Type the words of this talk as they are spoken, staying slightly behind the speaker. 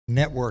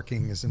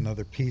Networking is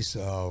another piece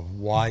of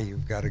why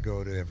you've got to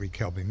go to every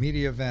Kelby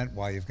Media event,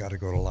 why you've got to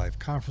go to live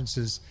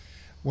conferences.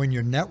 When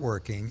you're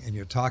networking and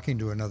you're talking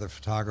to another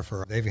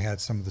photographer, they've had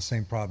some of the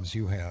same problems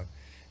you have,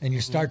 and you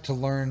start to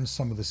learn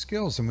some of the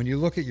skills. And when you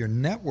look at your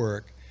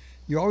network,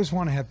 you always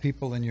want to have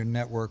people in your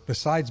network,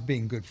 besides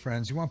being good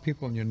friends, you want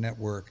people in your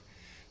network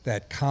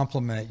that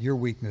complement your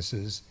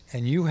weaknesses,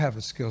 and you have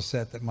a skill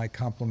set that might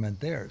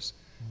complement theirs.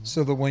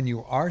 So that when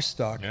you are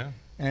stuck,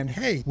 and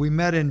hey, we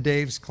met in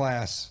Dave's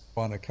class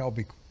on a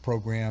Kelby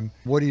program,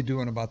 what are you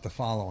doing about the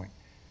following?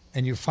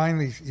 And you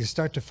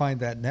start to find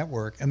that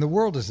network, and the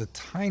world is a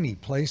tiny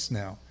place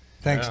now,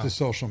 thanks to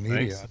social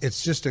media.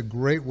 It's just a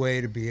great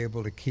way to be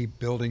able to keep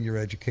building your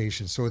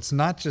education. So it's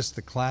not just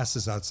the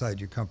classes outside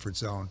your comfort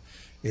zone,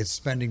 it's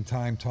spending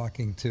time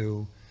talking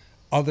to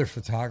other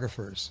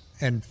photographers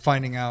and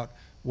finding out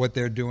what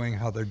they're doing,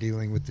 how they're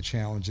dealing with the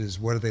challenges,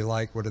 what do they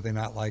like, what do they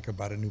not like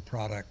about a new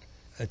product.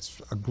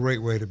 It's a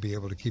great way to be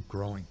able to keep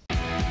growing.